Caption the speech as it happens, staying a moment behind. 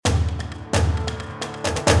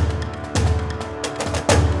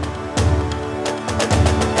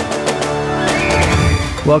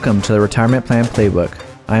Welcome to the Retirement Plan Playbook.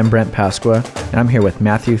 I am Brent Pasqua, and I'm here with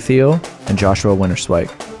Matthew Thiel and Joshua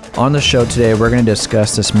Winterswike. On the show today, we're going to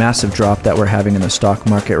discuss this massive drop that we're having in the stock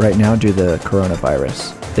market right now due to the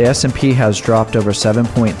coronavirus. The S&P has dropped over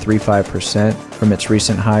 7.35% from its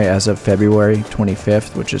recent high as of February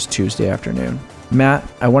 25th, which is Tuesday afternoon. Matt,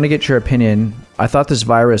 I want to get your opinion. I thought this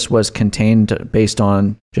virus was contained based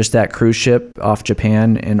on just that cruise ship off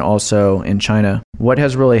Japan and also in China. What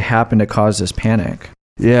has really happened to cause this panic?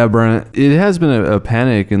 Yeah, Brent, it has been a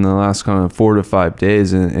panic in the last kind of 4 to 5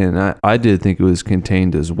 days, and I did think it was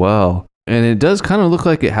contained as well. And it does kind of look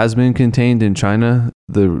like it has been contained in China.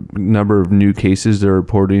 The number of new cases they're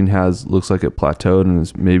reporting looks like it plateaued and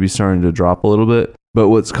is maybe starting to drop a little bit. But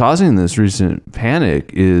what's causing this recent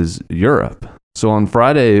panic is Europe. So on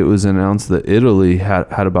Friday, it was announced that Italy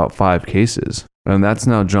had about 5 cases, and that's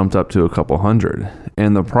now jumped up to a couple hundred.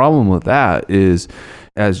 And the problem with that is,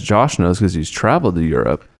 as Josh knows, because he's traveled to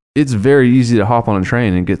Europe, it's very easy to hop on a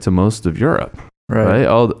train and get to most of Europe, right?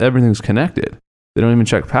 Everything's connected. They don't even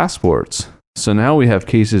check passports. So now we have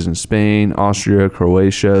cases in Spain, Austria,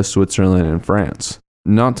 Croatia, Switzerland, and France.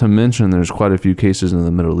 Not to mention there's quite a few cases in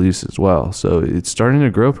the Middle East as well. So it's starting to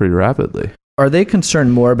grow pretty rapidly. Are they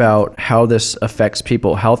concerned more about how this affects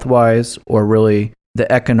people health-wise or really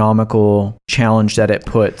the economical challenge that it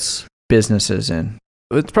puts businesses in?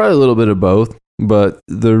 It's probably a little bit of both, but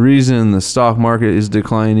the reason the stock market is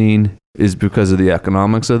declining is because of the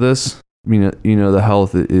economics of this. You know, the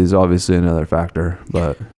health is obviously another factor,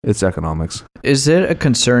 but it's economics. Is it a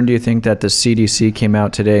concern, do you think, that the CDC came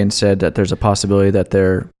out today and said that there's a possibility that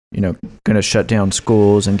they're going to shut down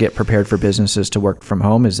schools and get prepared for businesses to work from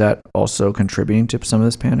home? Is that also contributing to some of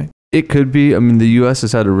this panic? It could be. I mean, the U.S.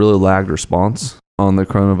 has had a really lagged response on the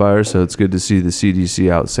coronavirus, so it's good to see the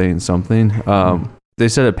CDC out saying something. They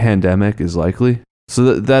said a pandemic is likely.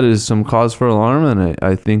 So that is some cause for alarm, and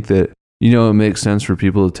I think that, it makes sense for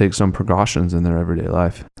people to take some precautions in their everyday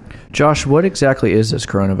life. Josh, what exactly is this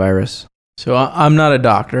coronavirus? So I'm not a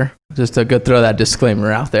doctor, just to go throw that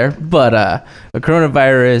disclaimer out there. But a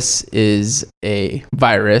coronavirus is a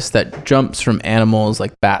virus that jumps from animals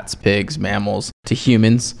like bats, pigs, mammals to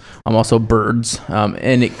humans, also birds,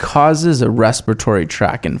 and it causes a respiratory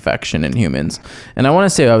tract infection in humans. And I want to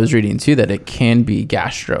say, I was reading too, that it can be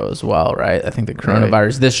gastro as well, right? I think the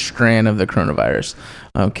coronavirus, this strand of the coronavirus,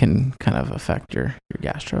 can kind of affect your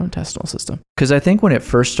gastrointestinal system. Because I think when it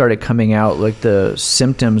first started coming out, like the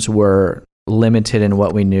symptoms were limited in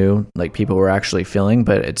what we knew, like people were actually feeling,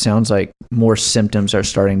 but it sounds like more symptoms are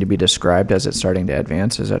starting to be described as it's starting to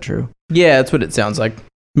advance. Is that true? Yeah, that's what it sounds like.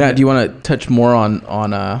 Matt, do you want to touch more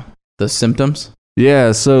on the symptoms?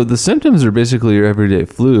 Yeah, so the symptoms are basically your everyday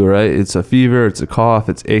flu, right? It's a fever, it's a cough,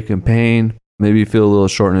 it's ache and pain. Maybe you feel a little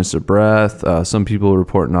shortness of breath. Some people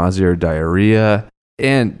report nausea or diarrhea.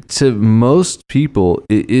 And to most people,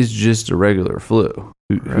 it is just a regular flu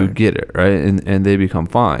who get it, right? And they become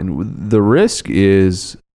fine. The risk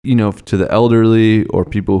is, to the elderly or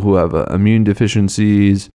people who have immune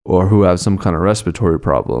deficiencies or who have some kind of respiratory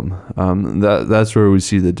problem. That's where we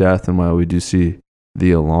see the death and why we do see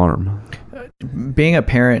the alarm. Being a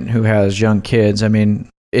parent who has young kids, I mean,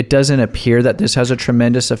 it doesn't appear that this has a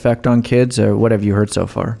tremendous effect on kids, or what have you heard so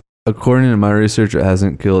far? According to my research, it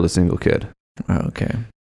hasn't killed a single kid. Oh, okay.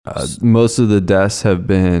 Most of the deaths have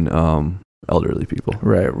been elderly people.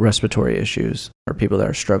 Right, respiratory issues or people that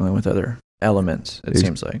are struggling with other elements, it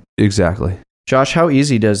seems like. Exactly. Josh, how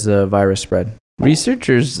easy does the virus spread?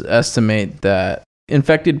 Researchers estimate that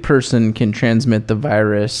infected person can transmit the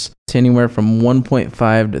virus to anywhere from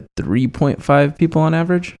 1.5 to 3.5 people on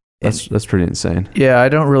average. That's pretty insane. Yeah, I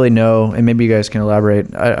don't really know, and maybe you guys can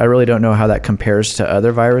elaborate. I really don't know how that compares to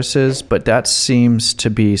other viruses, but that seems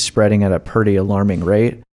to be spreading at a pretty alarming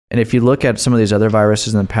rate. And if you look at some of these other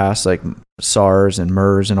viruses in the past, like SARS and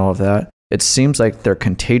MERS and all of that, it seems like their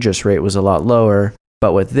contagious rate was a lot lower.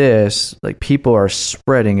 But with this, like people are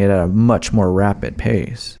spreading it at a much more rapid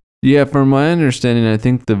pace. Yeah, from my understanding, I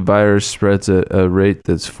think the virus spreads at a rate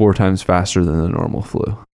that's 4 times faster than the normal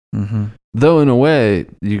flu. Mm-hmm. Though in a way,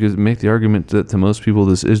 you could make the argument that to most people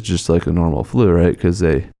this is just like a normal flu, right? Because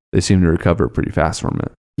they seem to recover pretty fast from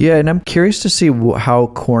it. Yeah, and I'm curious to see how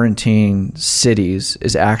quarantining cities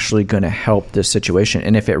is actually going to help this situation,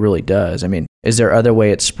 and if it really does. I mean, is there other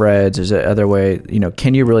way it spreads? Is there other way,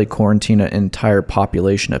 can you really quarantine an entire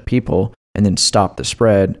population of people and then stop the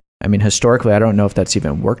spread? I mean, historically, I don't know if that's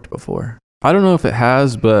even worked before. I don't know if it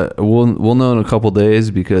has, but we'll know in a couple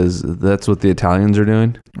days because that's what the Italians are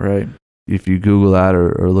doing. Right. If you Google that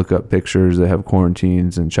or look up pictures, they have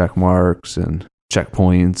quarantines and check marks and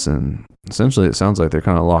checkpoints, and essentially it sounds like they're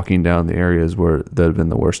kind of locking down the areas that have been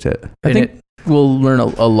the worst hit. I think we'll learn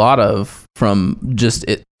a lot of from just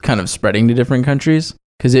it kind of spreading to different countries,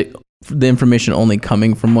 because the information only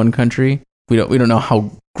coming from one country, we don't know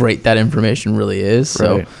how great that information really is.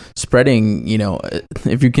 So Right. spreading,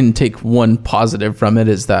 if you can take one positive from it,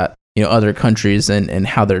 is that other countries and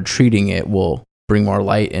how they're treating it will bring more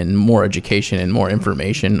light and more education and more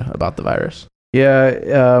information about the virus.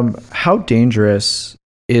 Yeah. How dangerous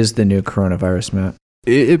is the new coronavirus, Matt?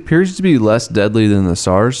 It appears to be less deadly than the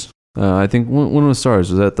SARS. I think when was SARS?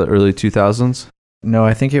 Was that the early 2000s? No,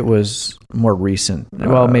 I think it was more recent.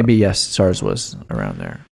 Well, maybe yes, SARS was around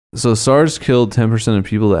there. So SARS killed 10% of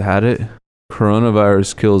people that had it.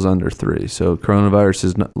 Coronavirus kills under 3%. So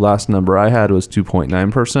coronavirus's last number I had was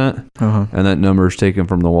 2.9%, Uh-huh. and that number is taken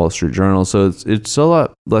from the Wall Street Journal. So it's a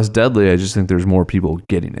lot less deadly. I just think there's more people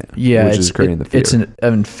getting it, Yeah, which is creating the fear. it's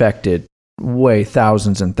infected way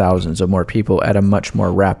thousands and thousands of more people at a much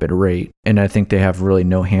more rapid rate, and I think they have really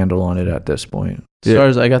no handle on it at this point. Yeah.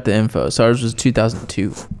 SARS, I got the info. SARS was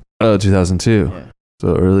 2002. Oh, 2002. Yeah.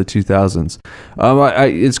 So early 2000s.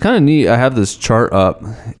 It's kind of neat. I have this chart up,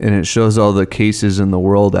 and it shows all the cases in the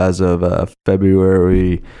world as of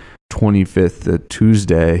February 25th,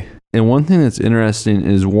 Tuesday. And one thing that's interesting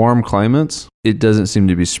is warm climates, it doesn't seem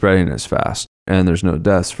to be spreading as fast, and there's no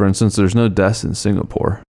deaths. For instance, there's no deaths in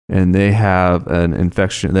Singapore, and they have an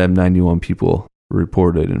infection. They have 91 people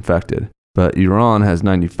reported infected. But Iran has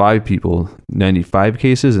 95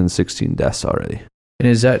 cases and 16 deaths already. And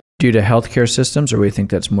is that due to healthcare systems, or we think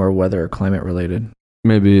that's more weather or climate related?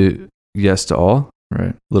 Maybe yes to all,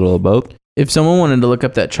 Right. little of both. If someone wanted to look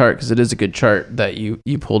up that chart, because it is a good chart that you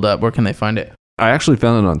pulled up, where can they find it? I actually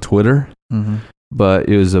found it on Twitter, Mm-hmm. but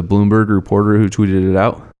it was a Bloomberg reporter who tweeted it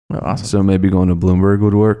out. Oh, awesome. So maybe going to Bloomberg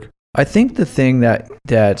would work. I think the thing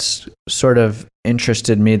that's sort of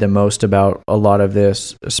interested me the most about a lot of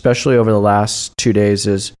this, especially over the last 2 days,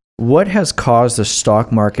 is what has caused the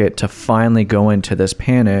stock market to finally go into this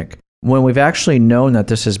panic when we've actually known that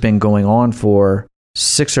this has been going on for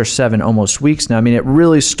 6 or 7 almost weeks now. I mean, it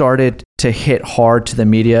really started to hit hard to the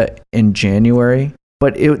media in January,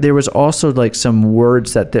 but there was also like some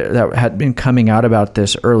words that had been coming out about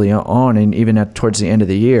this early on, and even towards the end of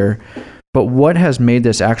the year. But what has made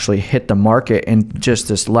this actually hit the market in just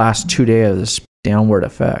this last 2 days of this downward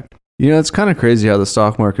effect? It's kind of crazy how the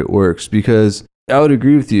stock market works, because I would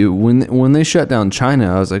agree with you. When they shut down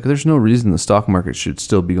China, I was like, there's no reason the stock market should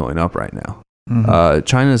still be going up right now. Mm-hmm.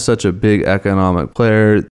 China is such a big economic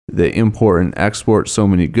player. They import and export so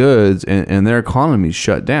many goods, and their economy's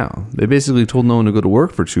shut down. They basically told no one to go to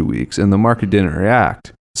work for 2 weeks, and the market didn't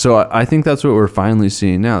react. So I think that's what we're finally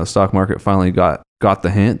seeing now. The stock market finally got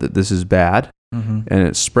the hint that this is bad, Mm-hmm. and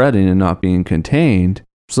it's spreading and not being contained.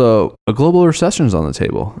 So a global recession's on the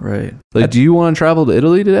table. Right. Like, do you want to travel to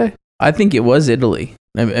Italy today? I think it was Italy.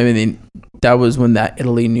 I mean, that was when that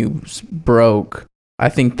Italy news broke. I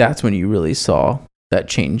think that's when you really saw that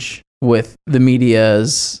change with the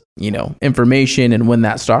media's, information, and when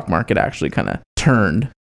that stock market actually kind of turned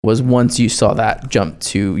was once you saw that jump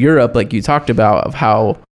to Europe, like you talked about, of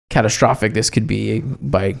how catastrophic this could be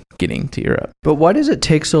by getting to Europe. But why does it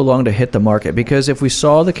take so long to hit the market? Because if we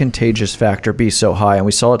saw the contagious factor be so high, and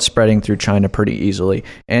we saw it spreading through China pretty easily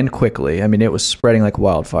and quickly, I mean, it was spreading like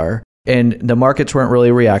wildfire, and the markets weren't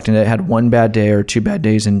really reacting. It had one bad day or 2 bad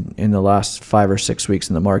days in the last 5 or 6 weeks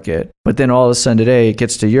in the market. But then all of a sudden today, it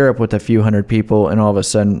gets to Europe with a few hundred people, and all of a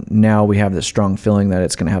sudden now we have this strong feeling that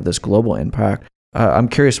it's going to have this global impact. I'm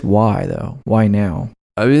curious why, though. Why now?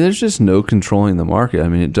 I mean, there's just no controlling the market. I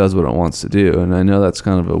mean, it does what it wants to do. And I know that's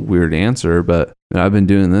kind of a weird answer, but I've been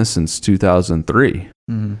doing this since 2003.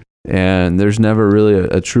 Mm-hmm. And there's never really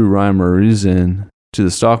a true rhyme or reason to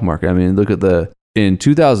the stock market. I mean, look at in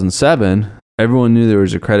 2007, everyone knew there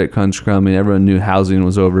was a credit crunch coming. Everyone knew housing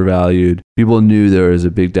was overvalued. People knew there was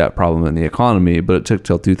a big debt problem in the economy, but it took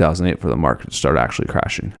till 2008 for the market to start actually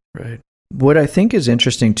crashing. Right. What I think is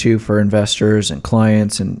interesting too for investors and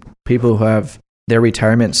clients and people who have their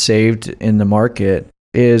retirement saved in the market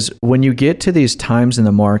is when you get to these times in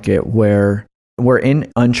the market where we're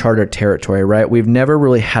in uncharted territory, right? We've never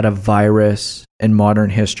really had a virus in modern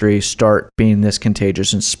history start being this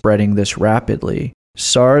contagious and spreading this rapidly.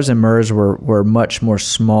 SARS and MERS were much more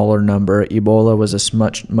smaller number. Ebola was a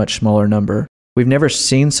much smaller number. We've never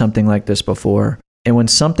seen something like this before. And when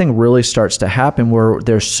something really starts to happen where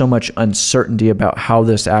there's so much uncertainty about how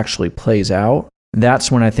this actually plays out,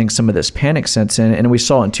 that's when I think some of this panic sets in. And we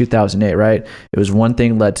saw in 2008, right? It was one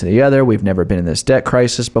thing led to the other. We've never been in this debt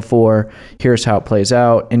crisis before. Here's how it plays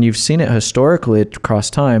out. And you've seen it historically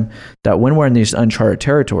across time that when we're in these uncharted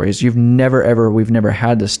territories, we've never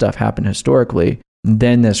had this stuff happen historically.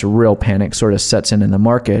 then this real panic sort of sets in the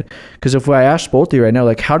market. Because if I ask both of you right now,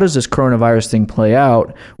 like, how does this coronavirus thing play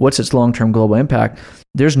out? What's its long-term global impact?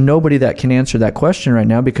 There's nobody that can answer that question right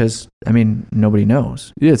now because, I mean, nobody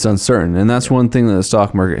knows. Yeah, it's uncertain. And that's one thing that the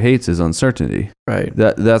stock market hates is uncertainty. Right.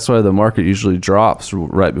 That's why the market usually drops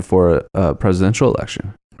right before a presidential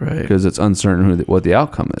election. Right. Because it's uncertain what the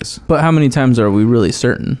outcome is. But how many times are we really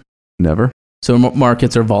certain? Never. So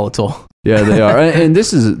markets are volatile. Yeah, they are. And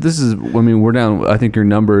this is, I mean, we're down, I think your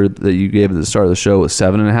number that you gave at the start of the show was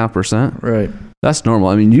 7.5%. Right. That's normal.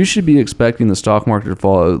 I mean, you should be expecting the stock market to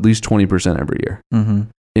fall at least 20% every year. Mm-hmm.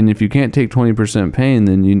 And if you can't take 20% pain,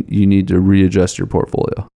 then you need to readjust your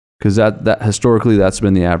portfolio. Because that historically, that's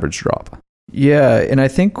been the average drop. Yeah, and I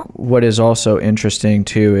think what is also interesting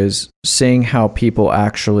too is seeing how people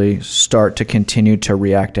actually start to continue to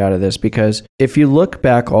react out of this. Because if you look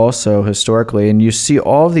back also historically and you see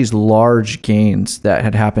all of these large gains that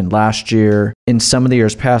had happened last year, in some of the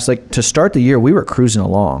years past, like to start the year, we were cruising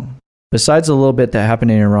along. Besides a little bit that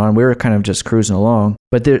happened in Iran, we were kind of just cruising along.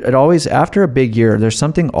 But it always, after a big year, there's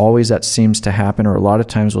something always that seems to happen, or a lot of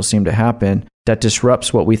times will seem to happen, that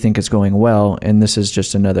disrupts what we think is going well. And this is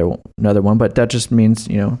just another one. But that just means,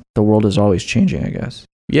 the world is always changing, I guess.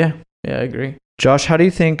 Yeah, I agree. Josh, how do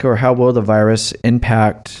you think, or how will the virus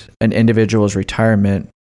impact an individual's retirement?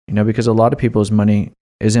 Because a lot of people's money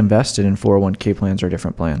is invested in 401k plans or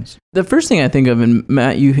different plans. The first thing I think of, and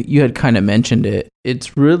Matt, you had kind of mentioned it,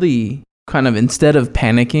 it's really kind of, instead of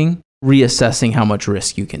panicking, reassessing how much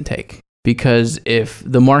risk you can take. Because if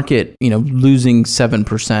the market, losing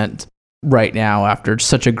 7% right now after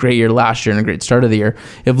such a great year last year and a great start of the year,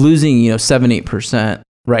 if losing, 7-8%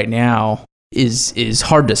 right now is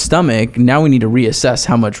hard to stomach, now we need to reassess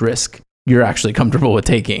how much risk you're actually comfortable with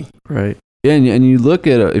taking. Right. Yeah, and you look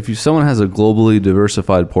at if someone has a globally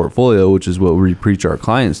diversified portfolio, which is what we preach our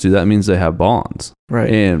clients to, that means they have bonds.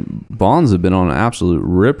 Right. And bonds have been on an absolute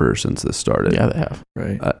ripper since this started. Yeah, they have.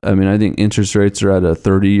 Right. I mean, I think interest rates are at a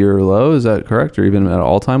 30-year low. Is that correct? Or even at an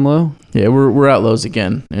all-time low? Yeah, we're at lows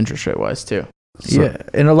again, interest rate-wise, too. So, yeah,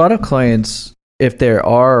 and a lot of clients, if they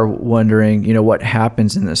are wondering, what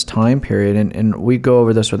happens in this time period, and we go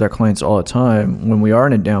over this with our clients all the time, when we are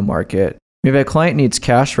in a down market, if a client needs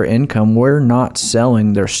cash for income, we're not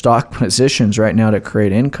selling their stock positions right now to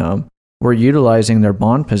create income. We're utilizing their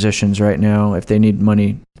bond positions right now if they need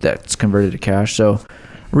money that's converted to cash. So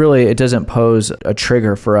really, it doesn't pose a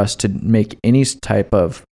trigger for us to make any type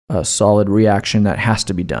of solid reaction that has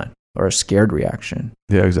to be done, or a scared reaction.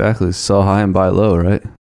 yeah, exactly. Sell high and buy low, right?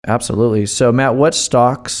 Absolutely. So Matt, what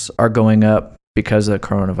stocks are going up because of the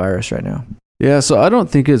coronavirus right now? Yeah, so I don't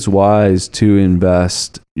think it's wise to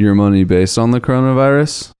invest your money based on the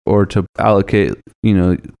coronavirus or to allocate,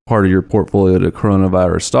 part of your portfolio to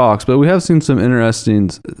coronavirus stocks. But we have seen some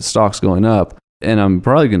interesting stocks going up. And I'm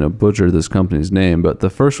probably going to butcher this company's name, but the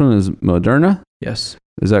first one is Moderna. Yes.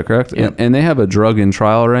 Is that correct? Yep. And they have a drug in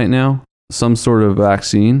trial right now, some sort of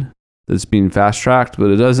vaccine that's being fast-tracked, but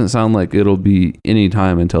it doesn't sound like it'll be any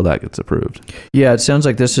time until that gets approved. Yeah, it sounds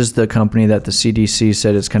like this is the company that the CDC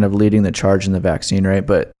said is kind of leading the charge in the vaccine, right?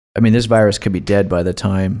 But, I mean, this virus could be dead by the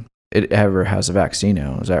time it ever has a vaccine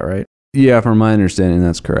out. Is that right? Yeah, from my understanding,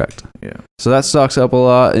 that's correct. Yeah. So that stock's up a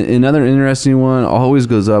lot. Another interesting one, always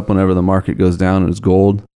goes up whenever the market goes down, is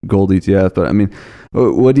gold ETF. But I mean,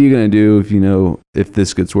 what are you going to do if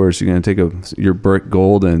this gets worse? You're going to take your brick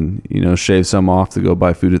gold and, shave some off to go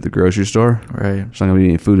buy food at the grocery store? Right. There's not going to be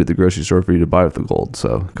any food at the grocery store for you to buy with the gold.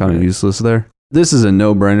 So kind of Right. useless there. This is a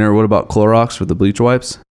no-brainer. What about Clorox for the bleach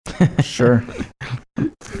wipes? Sure.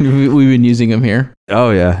 We've been using them here. Oh,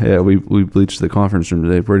 yeah. We bleached the conference room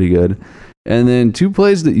today. Pretty good. And then two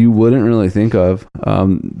plays that you wouldn't really think of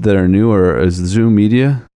that are newer is Zoom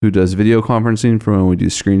Media, who does video conferencing for when we do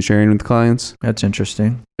screen sharing with clients. That's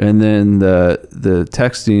interesting. And then the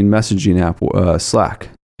texting messaging app, Slack.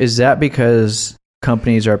 Is that because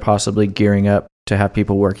companies are possibly gearing up to have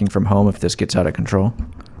people working from home if this gets out of control?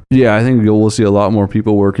 Yeah, I think we'll see a lot more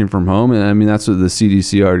people working from home. And I mean, that's what the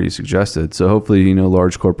CDC already suggested. So hopefully,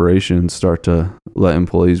 large corporations start to let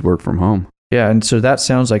employees work from home. Yeah, and so that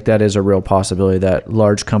sounds like that is a real possibility that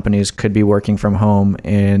large companies could be working from home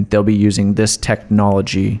and they'll be using this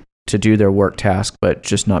technology to do their work task, but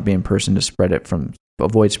just not be in person to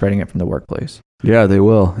avoid spreading it from the workplace. Yeah, they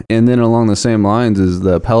will. And then along the same lines is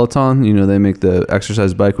the Peloton. They make the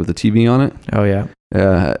exercise bike with the TV on it. Oh, yeah.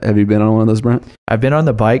 Have you been on one of those, Brent? I've been on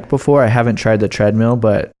the bike before. I haven't tried the treadmill,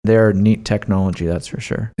 but they're neat technology, that's for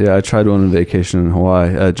sure. Yeah, I tried one on vacation in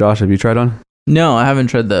Hawaii. Josh, have you tried one? No, I haven't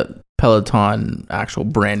tried the Peloton actual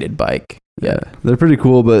branded bike yet. Yeah, they're pretty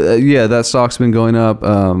cool. But that stock's been going up.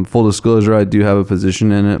 Full disclosure, I do have a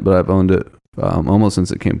position in it, but I've owned it almost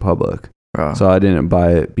since it came public. Wow. So I didn't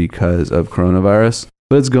buy it because of coronavirus.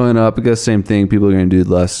 But it's going up. I guess same thing. People are going to do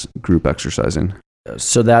less group exercising.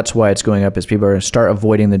 So that's why it's going up, is people are going to start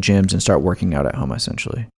avoiding the gyms and start working out at home,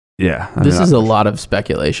 essentially. Yeah. This is a lot of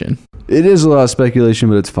speculation. It is a lot of speculation,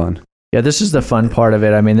 but it's fun. Yeah, this is the fun part of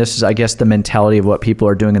it. I mean, this is, I guess, the mentality of what people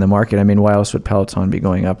are doing in the market. I mean, why else would Peloton be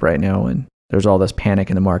going up right now when there's all this panic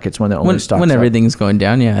in the markets when the only stocks when up? everything's going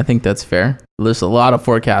down? Yeah, I think that's fair. There's a lot of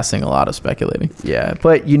forecasting, a lot of speculating. Yeah,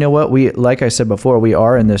 but you know what? We, like I said before, we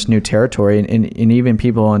are in this new territory, and even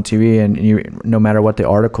people on TV, and no matter what the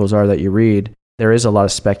articles are that you read, there is a lot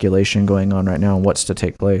of speculation going on right now on what's to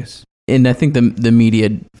take place. And I think the media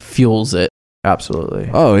fuels it. Absolutely.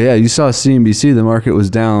 Oh, yeah. You saw CNBC, the market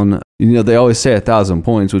was down. You know, they always say 1,000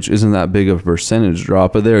 points, which isn't that big of a percentage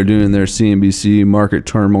drop, but they were doing their CNBC market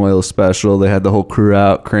turmoil special. They had the whole crew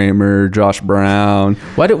out, Kramer, Josh Brown.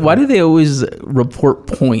 Why do they always report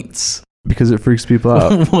points? Because it freaks people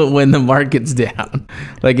out. When the market's down.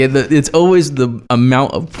 Like it's always the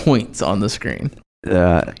amount of points on the screen.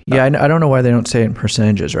 Yeah, I don't know why they don't say it in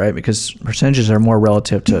percentages, right? Because percentages are more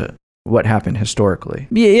relative to what happened historically.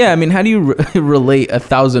 Yeah. I mean, how do you relate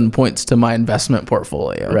 1,000 points to my investment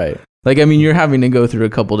portfolio? Right. Like, I mean, you're having to go through a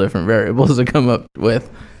couple different variables to come up with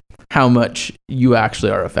how much you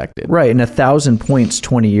actually are affected. Right. And 1,000 points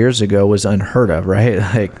 20 years ago was unheard of, right?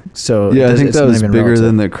 Like, so yeah, I think that was bigger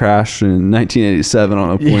than the crash in 1987 on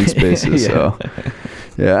a points basis. Yeah. So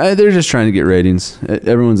yeah, they're just trying to get ratings.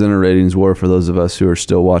 Everyone's in a ratings war for those of us who are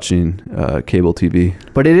still watching cable TV.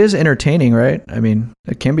 But it is entertaining, right? I mean,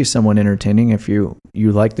 it can be somewhat entertaining if you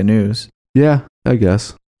like the news. Yeah, I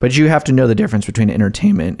guess. But you have to know the difference between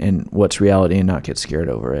entertainment and what's reality and not get scared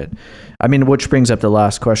over it. I mean, which brings up the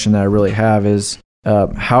last question that I really have is,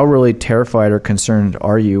 how really terrified or concerned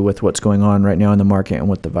are you with what's going on right now in the market and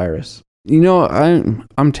with the virus? You know,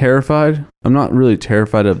 I'm terrified. I'm not really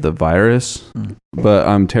terrified of the virus, but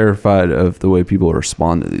I'm terrified of the way people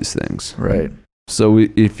respond to these things. Right. So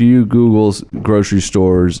if you Google grocery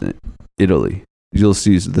stores in Italy, you'll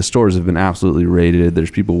see the stores have been absolutely raided.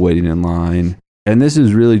 There's people waiting in line. And this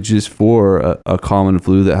is really just for a common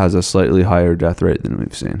flu that has a slightly higher death rate than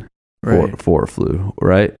we've seen for a flu,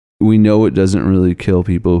 right? We know it doesn't really kill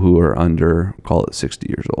people who are under, call it 60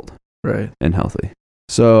 years old, right, and healthy.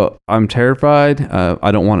 So I'm terrified.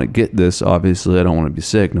 I don't want to get this, obviously. I don't want to be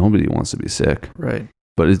sick. Nobody wants to be sick. Right.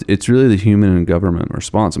 But it's really the human and government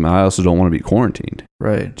response. I mean, I also don't want to be quarantined.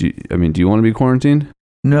 Right. Do you want to be quarantined?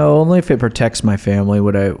 No, only if it protects my family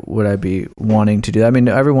would I be wanting to do that. I mean,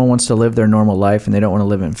 everyone wants to live their normal life and they don't want to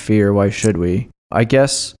live in fear. Why should we? I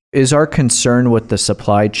guess, is our concern with the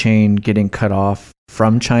supply chain getting cut off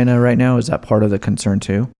from China right now, is that part of the concern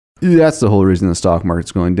too? That's the whole reason the stock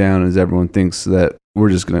market's going down, is everyone thinks that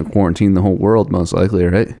we're just going to quarantine the whole world, most likely,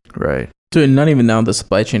 right? Right. So not even now the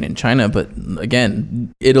supply chain in China, but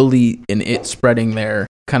again, Italy and it spreading there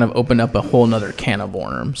kind of opened up a whole nother can of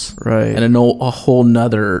worms. Right. And a whole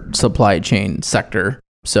nother supply chain sector.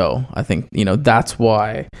 So I think, that's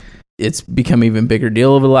why it's become an even bigger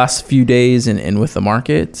deal over the last few days and with the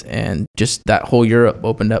market, and just that whole Europe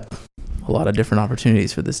opened up a lot of different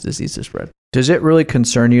opportunities for this disease to spread. Does it really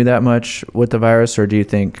concern you that much with the virus, or do you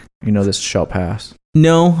think, this shall pass?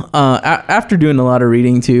 No. After doing a lot of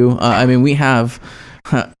reading too, I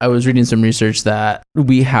was reading some research that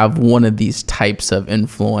we have one of these types of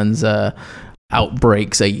influenza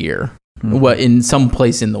outbreaks a year. What in some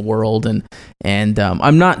place in the world, and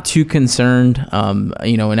I'm not too concerned.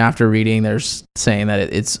 And after reading, there's saying that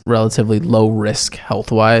it's relatively low risk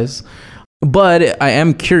health wise, but I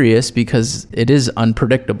am curious because it is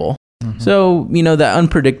unpredictable. Mm-hmm. So that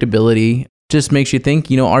unpredictability just makes you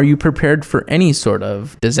think. Are you prepared for any sort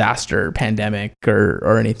of disaster, pandemic,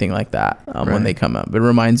 or anything like that when they come up? It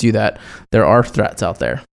reminds you that there are threats out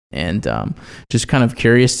there, and just kind of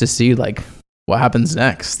curious to see what happens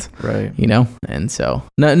next, right? And so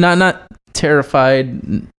not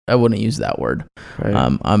terrified. I wouldn't use that word.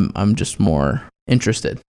 Right. I'm just more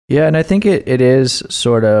interested. Yeah, and I think it is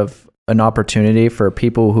sort of an opportunity for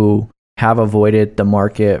people who have avoided the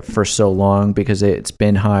market for so long because it's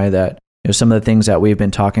been high that some of the things that we've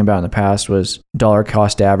been talking about in the past was dollar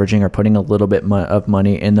cost averaging, or putting a little bit of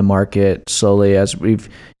money in the market slowly as you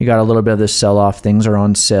got a little bit of this sell off. Things are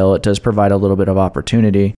on sale. It does provide a little bit of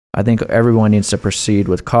opportunity. I think everyone needs to proceed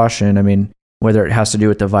with caution. I mean, whether it has to do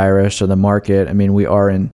with the virus or the market, I mean, we are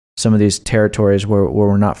in some of these territories where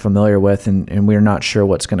we're not familiar with, and we're not sure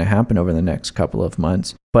what's going to happen over the next couple of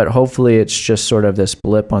months. But hopefully it's just sort of this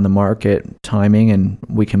blip on the market timing and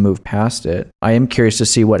we can move past it. I am curious to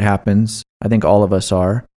see what happens. I think all of us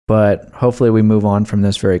are, but hopefully we move on from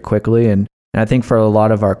this very quickly. And And I think for a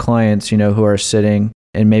lot of our clients, who are sitting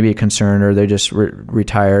and maybe concerned, or they just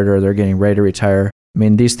retired, or they're getting ready to retire. I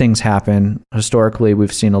mean, these things happen. Historically,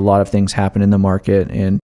 we've seen a lot of things happen in the market.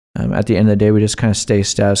 And at the end of the day, we just kind of stay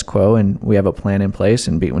status quo, and we have a plan in place.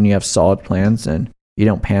 And when you have solid plans, then you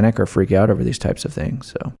don't panic or freak out over these types of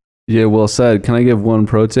things. So, yeah, well said. Can I give one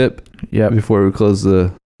pro tip? Yeah. Before we close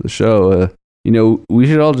the show, we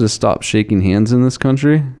should all just stop shaking hands in this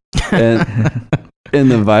country, and and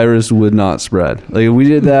the virus would not spread. Like, if we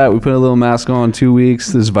did that, we put a little mask on 2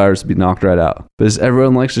 weeks, this virus would be knocked right out. Because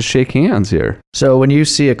everyone likes to shake hands here. So when you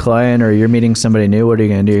see a client or you're meeting somebody new, what are you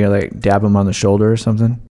going to do? You're like dab them on the shoulder or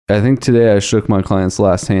something? I think today I shook my client's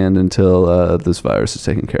last hand until this virus is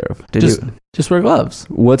taken care of. Just wear gloves.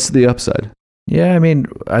 What's the upside? Yeah, I mean,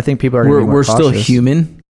 I think people are going to be more We're still cautious.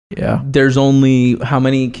 human. Yeah. There's only how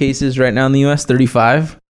many cases right now in the U.S.?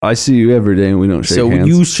 35? I see you every day and we don't shake hands. So when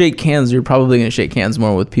you shake hands, you're probably going to shake hands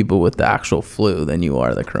more with people with the actual flu than you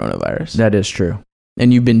are the coronavirus. That is true.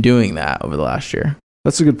 And you've been doing that over the last year.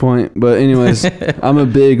 That's a good point. But anyways, I'm a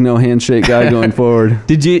big no handshake guy going forward.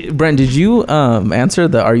 Brent, did you answer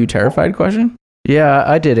the "Are you terrified?" question? Yeah,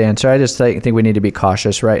 I did answer. I just think we need to be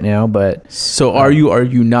cautious right now. But so are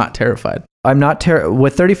you not terrified? I'm not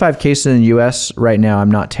with 35 cases in the U.S. right now. I'm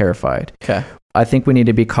not terrified. Okay. I think we need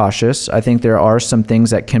to be cautious. I think there are some things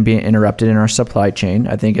that can be interrupted in our supply chain.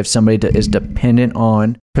 I think if somebody is dependent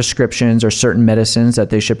on prescriptions or certain medicines, that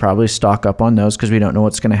they should probably stock up on those, because we don't know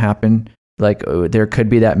what's going to happen. Like, there could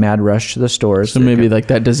be that mad rush to the stores. So maybe like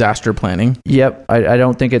that disaster planning. Yep. I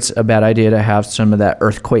don't think it's a bad idea to have some of that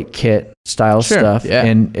earthquake kit style stuff. Yeah.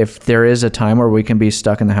 And if there is a time where we can be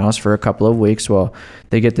stuck in the house for a couple of weeks while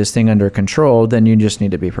they get this thing under control, then you just need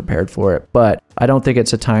to be prepared for it. But I don't think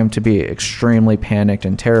it's a time to be extremely panicked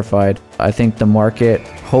and terrified. I think the market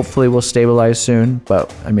hopefully will stabilize soon,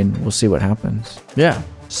 but I mean, we'll see what happens. Yeah.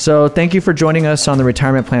 So thank you for joining us on the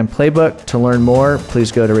Retirement Plan Playbook. To learn more,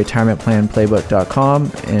 please go to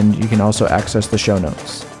retirementplanplaybook.com, and you can also access the show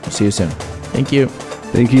notes. We'll see you soon. Thank you.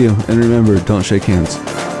 Thank you. And remember, don't shake hands.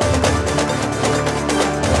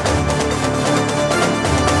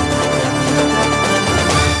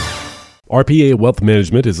 RPA Wealth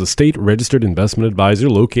Management is a state-registered investment advisor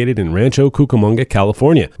located in Rancho Cucamonga,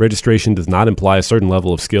 California. Registration does not imply a certain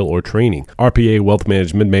level of skill or training. RPA Wealth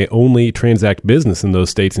Management may only transact business in those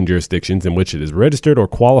states and jurisdictions in which it is registered or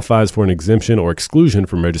qualifies for an exemption or exclusion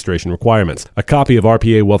from registration requirements. A copy of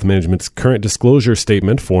RPA Wealth Management's current disclosure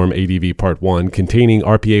statement, Form ADV Part 1, containing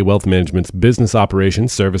RPA Wealth Management's business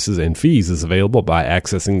operations, services, and fees is available by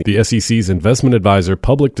accessing the SEC's Investment Advisor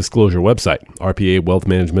public disclosure website. RPA Wealth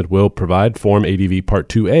Management will provide Form ADV Part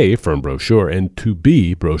 2A firm brochure and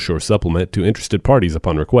 2B brochure supplement to interested parties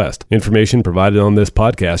upon request. Information provided on this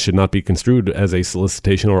podcast should not be construed as a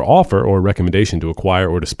solicitation or offer or recommendation to acquire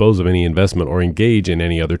or dispose of any investment or engage in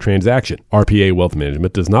any other transaction. RPA Wealth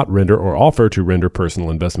Management does not render or offer to render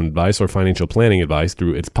personal investment advice or financial planning advice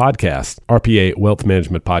through its podcasts. RPA Wealth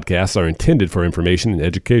Management podcasts are intended for information and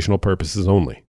educational purposes only.